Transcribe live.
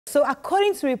So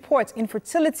according to reports,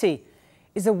 infertility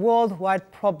is a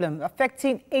worldwide problem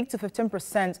affecting 8 to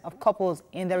 15% of couples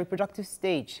in their reproductive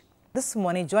stage. This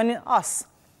morning, joining us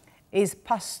is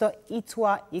Pastor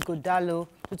Ituah Ighodalo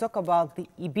to talk about the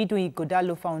Ibidunni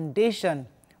Ighodalo Foundation,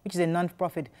 which is a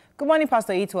non-profit. Good morning,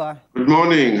 Pastor Ituah. Good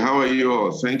morning. How are you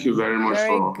all? Thank you very much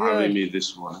for having me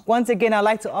this morning. Once again, I'd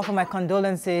like to offer my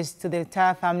condolences to the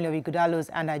entire family of Ighodalos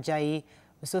and Ajayi.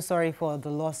 We're so sorry for the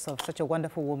loss of such a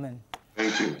wonderful woman.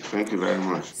 Thank you. Thank you very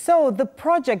much. So the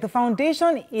project, the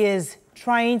foundation is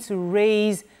trying to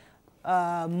raise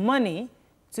money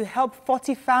to help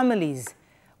 40 families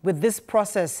with this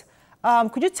process.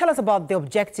 Could you tell us about the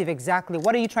objective exactly?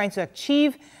 What are you trying to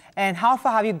achieve and how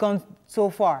far have you gone so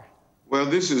far? Well,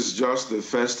 this is just the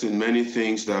first in many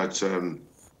things that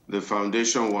the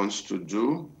foundation wants to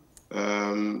do.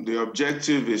 The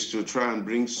objective is to try and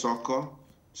bring succor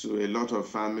to a lot of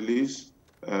families.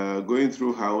 Going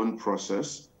through her own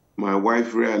process, my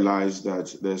wife realized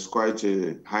that there's quite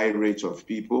a high rate of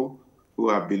people who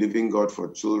are believing God for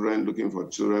children, looking for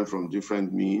children from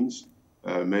different means,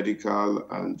 medical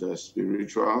and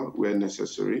spiritual, where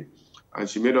necessary. And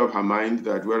she made up her mind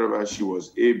that wherever she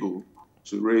was able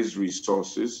to raise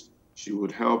resources, she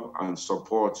would help and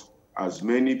support as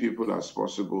many people as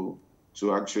possible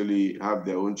to actually have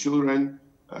their own children,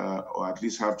 or at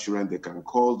least have children they can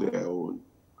call their own,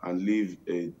 and live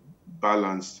a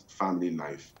balanced family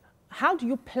life. How do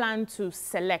you plan to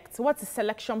select? What's the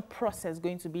selection process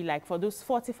going to be like for those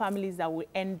 40 families that will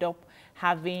end up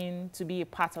having to be a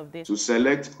part of this? To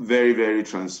select, very, very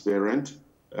transparent.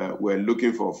 We're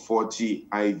looking for 40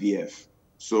 IVF.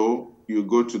 So you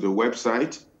go to the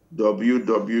website,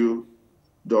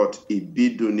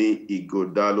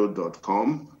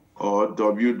 www.ibidunniighodalo.com or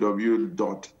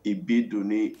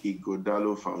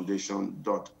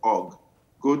www.ibidunniighodalofoundation.org.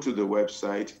 Go to the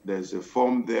website, there's a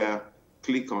form there,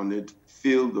 click on it,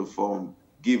 fill the form,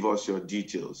 give us your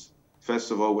details. First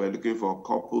of all, we're looking for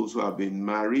couples who have been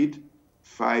married,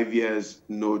 5 years,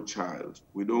 no child.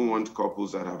 We don't want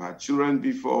couples that have had children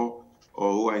before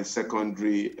or who are in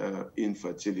secondary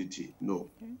infertility. No,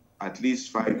 at least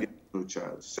 5 years, no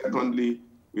child. Secondly,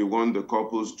 we want the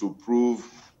couples to prove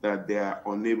that they are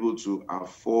unable to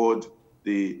afford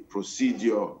the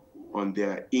procedure on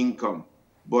their income,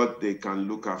 but they can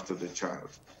look after the child.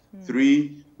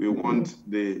 3, we want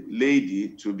the lady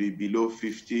to be below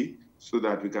 50 so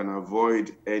that we can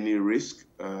avoid any risk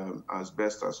as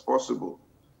best as possible.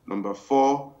 Number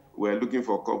 4, we're looking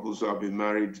for couples who have been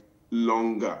married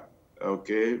longer,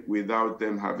 okay, without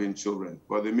them having children.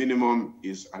 But the minimum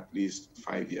is at least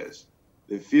 5 years.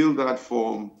 They fill that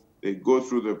form, they go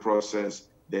through the process,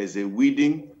 there's a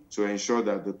weeding to ensure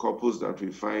that the couples that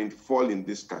we find fall in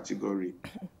this category.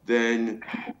 Then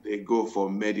they go for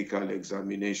medical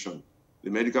examination. The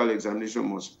medical examination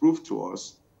must prove to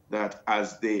us that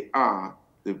as they are,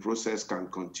 the process can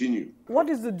continue. What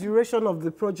is the duration of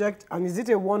the project, and is it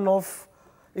a one-off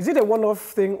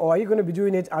thing, or are you going to be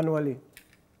doing it annually?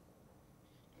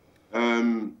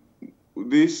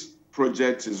 This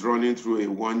project is running through a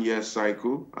 1-year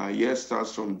cycle. Our year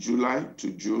starts from July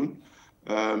to June.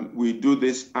 We do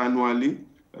this annually.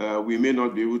 We may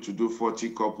not be able to do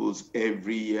 40 couples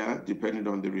every year, depending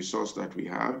on the resource that we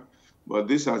have. But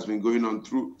this has been going on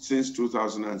since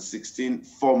 2016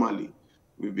 formally.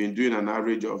 We've been doing an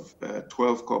average of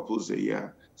 12 couples a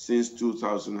year since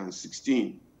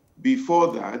 2016. Before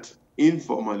that,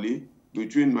 informally,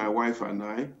 between my wife and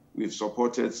I, we've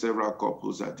supported several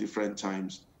couples at different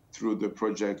times through the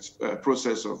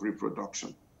process of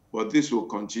reproduction. But this will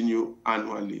continue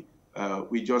annually.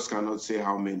 We just cannot say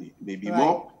how many, maybe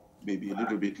more, maybe a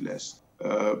little bit less.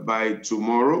 By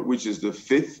tomorrow, which is the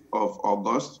 5th of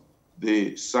August,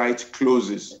 the site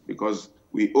closes because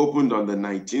we opened on the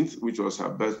 19th, which was her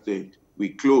birthday. We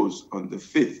close on the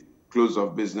 5th, close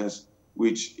of business,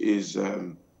 which is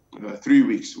 3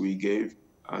 weeks we gave.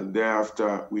 And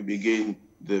thereafter, we begin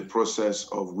the process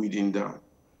of weeding down.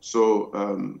 So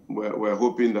we're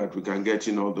hoping that we can get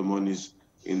in all the monies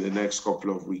in the next couple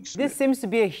of weeks. This seems to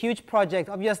be a huge project.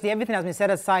 Obviously, everything has been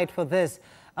set aside for this.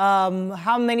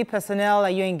 How many personnel are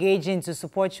you engaging to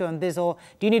support you on this, or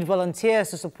do you need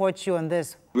volunteers to support you on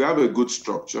this? We have a good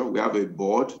structure. We have a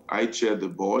board. I chair the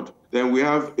board. Then we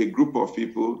have a group of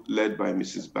people led by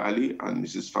Mrs. Bali and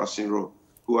Mrs. Fasinro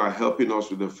who are helping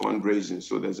us with the fundraising.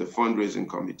 So there's a fundraising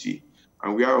committee.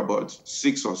 And we have about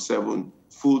 6 or 7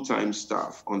 full-time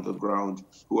staff on the ground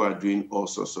who are doing all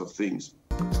sorts of things.